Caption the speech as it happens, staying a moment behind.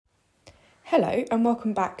Hello and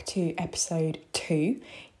welcome back to episode 2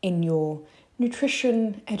 in your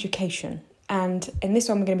nutrition education. And in this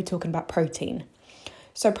one we're going to be talking about protein.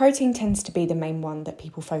 So protein tends to be the main one that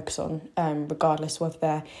people focus on, regardless whether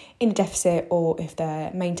they're in a deficit or if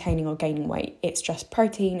they're maintaining or gaining weight. It's just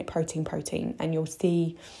protein. And you'll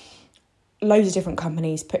see loads of different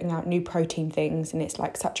companies putting out new protein things and it's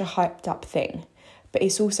like such a hyped up thing. But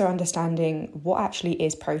it's also understanding what actually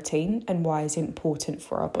is protein and why it's important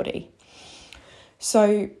for our body.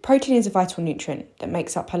 So protein is a vital nutrient that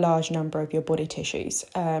makes up a large number of your body tissues.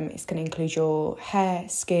 It's going to include your hair,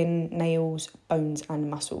 skin, nails, bones and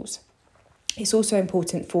muscles. It's also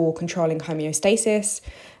important for controlling homeostasis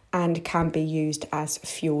and can be used as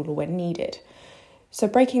fuel when needed. So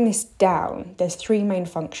breaking this down, there's 3 main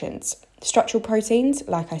functions. Structural proteins,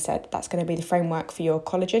 like I said, that's going to be the framework for your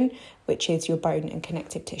collagen, which is your bone and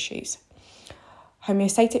connective tissues.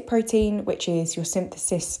 Homeostatic protein, which is your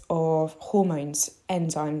synthesis of hormones,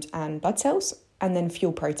 enzymes and blood cells, and then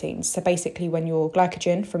fuel proteins. So basically when your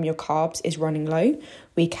glycogen from your carbs is running low,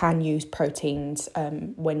 we can use proteins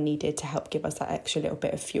when needed to help give us that extra little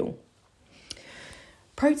bit of fuel.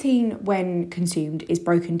 Protein, when consumed, is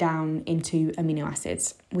broken down into amino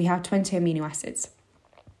acids. We have 20 amino acids.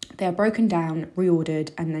 They are broken down,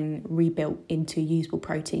 reordered and then rebuilt into usable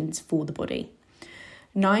proteins for the body.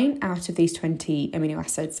 9 out of these 20 amino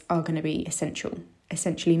acids are going to be essential,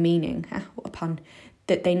 essentially meaning, what a pun,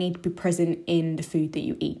 that they need to be present in the food that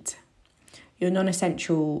you eat. Your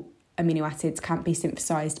non-essential amino acids can't be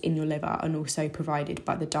synthesized in your liver and also provided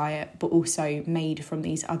by the diet, but also made from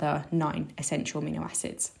these other 9 essential amino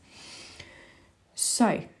acids.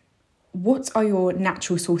 So, what are your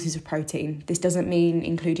natural sources of protein? This doesn't mean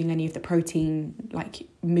including any of the protein like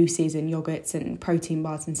mousses and yogurts and protein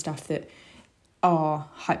bars and stuff that are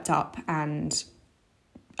hyped up and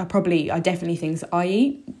are definitely things that I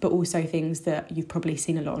eat, but also things that you've probably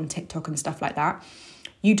seen a lot on TikTok and stuff like that.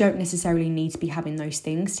 You don't necessarily need to be having those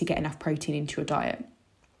things to get enough protein into your diet.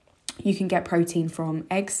 You can get protein from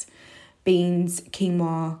eggs, beans,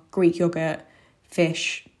 quinoa, Greek yogurt,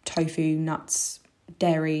 fish, tofu, nuts,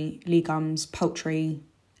 dairy, legumes, poultry,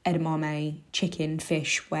 edamame, chicken,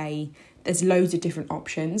 fish, whey. There's loads of different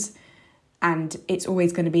options. And it's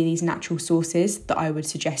always going to be these natural sources that I would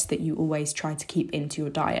suggest that you always try to keep into your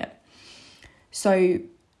diet. So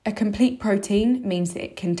a complete protein means that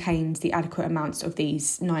it contains the adequate amounts of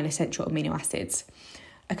these 9 essential amino acids.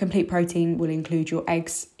 A complete protein will include your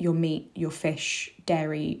eggs, your meat, your fish,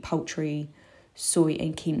 dairy, poultry, soy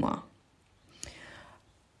and quinoa.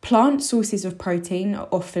 Plant sources of protein are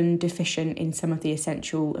often deficient in some of the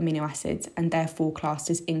essential amino acids and therefore classed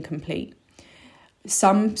as incomplete.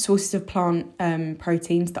 Some sources of plant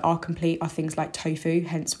proteins that are complete are things like tofu,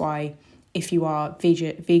 hence why if you are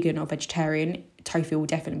vegan or vegetarian, tofu will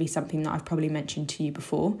definitely be something that I've probably mentioned to you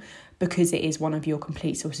before because it is one of your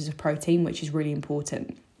complete sources of protein, which is really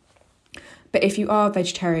important. But if you are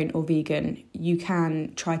vegetarian or vegan, you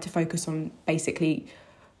can try to focus on basically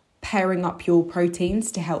pairing up your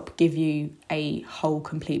proteins to help give you a whole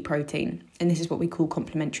complete protein. And this is what we call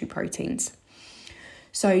complementary proteins.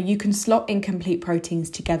 So you can slot incomplete proteins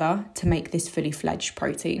together to make this fully fledged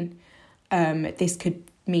protein. This could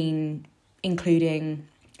mean including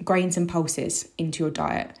grains and pulses into your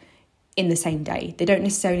diet in the same day. They don't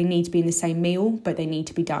necessarily need to be in the same meal, but they need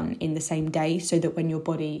to be done in the same day so that when your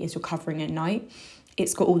body is recovering at night,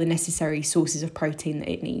 it's got all the necessary sources of protein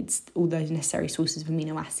that it needs, all those necessary sources of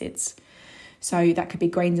amino acids. So that could be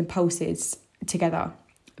grains and pulses together,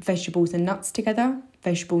 vegetables and nuts together,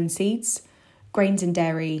 vegetable and seeds, grains and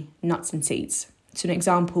dairy, nuts and seeds. So an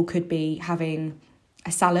example could be having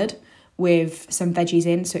a salad with some veggies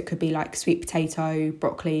in. So it could be like sweet potato,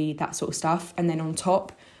 broccoli, that sort of stuff. And then on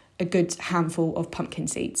top, a good handful of pumpkin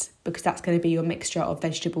seeds because that's going to be your mixture of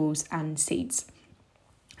vegetables and seeds.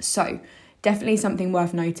 So definitely something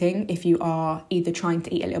worth noting if you are either trying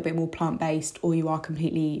to eat a little bit more plant-based or you are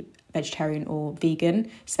completely vegetarian or vegan,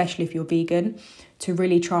 especially if you're vegan, to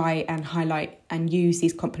really try and highlight and use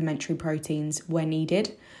these complementary proteins where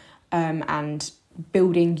needed, and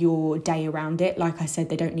building your day around it. Like I said,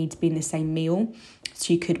 they don't need to be in the same meal.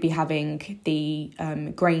 So you could be having the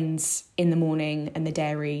grains in the morning and the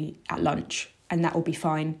dairy at lunch, and that will be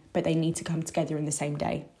fine, but they need to come together in the same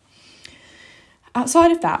day.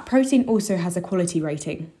 Outside of that, protein also has a quality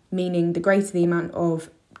rating, meaning the greater the amount of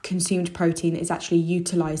consumed protein that is actually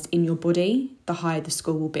utilised in your body, the higher the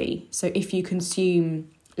score will be. So if you consume,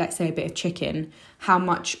 let's say, a bit of chicken, how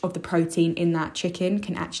much of the protein in that chicken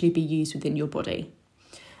can actually be used within your body?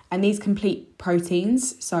 And these complete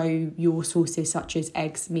proteins, so your sources such as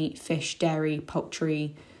eggs, meat, fish, dairy,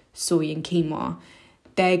 poultry, soy and quinoa,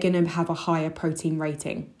 they're going to have a higher protein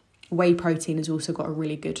rating. Whey protein has also got a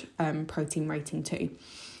really good protein rating too,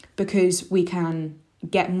 because we can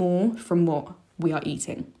get more from what we are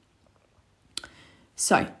eating.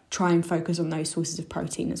 So try and focus on those sources of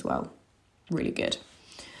protein as well. Really good.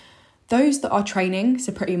 Those that are training,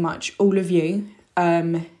 so pretty much all of you,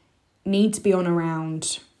 need to be on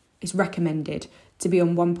around, it's recommended to be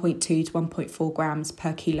on 1.2 to 1.4 grams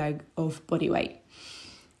per kilo of body weight.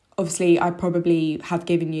 Obviously, I probably have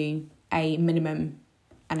given you a minimum,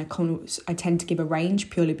 and I tend to give a range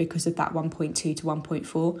purely because of that 1.2 to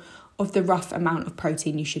 1.4 of the rough amount of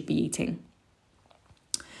protein you should be eating.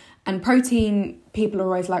 And protein, people are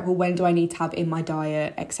always like, well, when do I need to have in my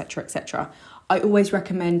diet, etc., etc. I always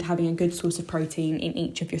recommend having a good source of protein in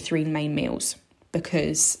each of your 3 main meals,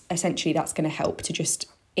 because essentially that's going to help to just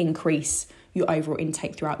increase your overall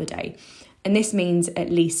intake throughout the day. And this means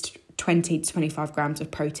at least 20 to 25 grams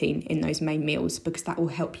of protein in those main meals, because that will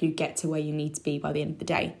help you get to where you need to be by the end of the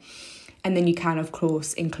day. And then you can, of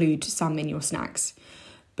course, include some in your snacks.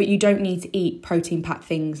 But you don't need to eat protein-packed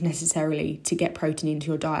things necessarily to get protein into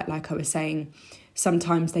your diet. Like I was saying,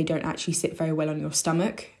 sometimes they don't actually sit very well on your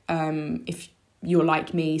stomach. If you're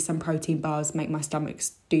like me, some protein bars make my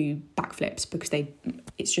stomachs do backflips because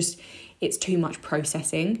it's too much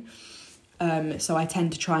processing. So I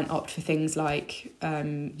tend to try and opt for things like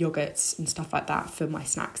yogurts and stuff like that for my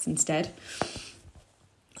snacks instead.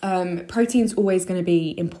 Protein's always going to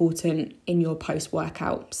be important in your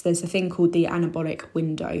post-workout. So there's a thing called the anabolic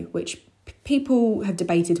window, which people have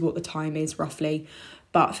debated what the time is roughly.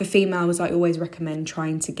 But for females, I always recommend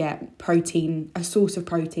trying to get protein, a source of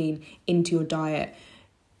protein, into your diet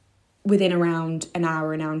within around an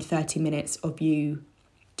hour and 30 minutes of you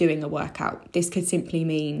doing a workout. This could simply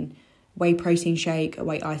mean whey protein shake, a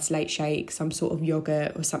whey isolate shake, some sort of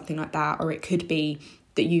yogurt or something like that. Or it could be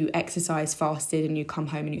that you exercise fasted and you come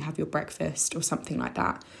home and you have your breakfast or something like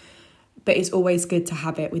that. But it's always good to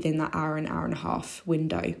have it within that hour and a half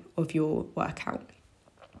window of your workout.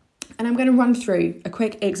 And I'm going to run through a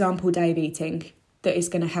quick example day of eating that is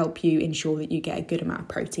going to help you ensure that you get a good amount of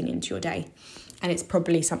protein into your day. And it's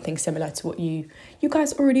probably something similar to what you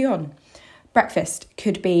guys are already on. Breakfast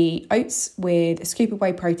could be oats with a scoop of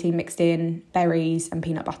whey protein mixed in, berries and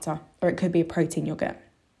peanut butter, or it could be a protein yogurt.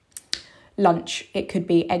 Lunch, it could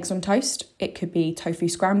be eggs on toast, it could be tofu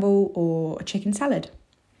scramble or a chicken salad.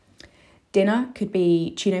 Dinner could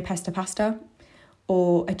be chino pesto pasta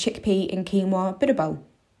or a chickpea and quinoa Buddha bowl.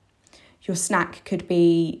 Your snack could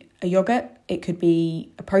be a yogurt, it could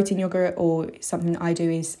be a protein yogurt, or something that I do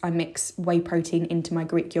is I mix whey protein into my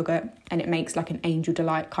Greek yogurt and it makes like an Angel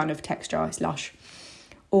Delight kind of texture, it's lush.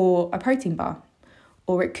 Or a protein bar,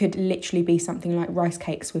 or it could literally be something like rice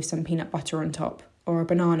cakes with some peanut butter on top, or a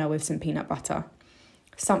banana with some peanut butter,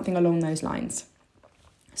 something along those lines.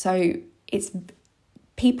 So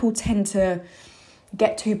people tend to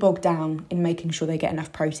get too bogged down in making sure they get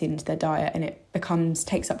enough protein into their diet, and it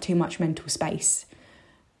takes up too much mental space,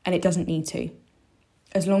 and it doesn't need to.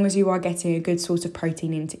 As long as you are getting a good source of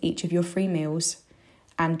protein into each of your 3 meals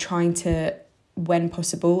and trying to, when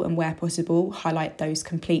possible and where possible, highlight those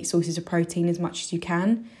complete sources of protein as much as you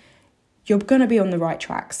can, you're going to be on the right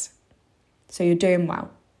tracks. So you're doing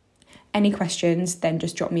well. Any questions, then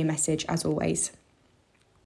just drop me a message as always.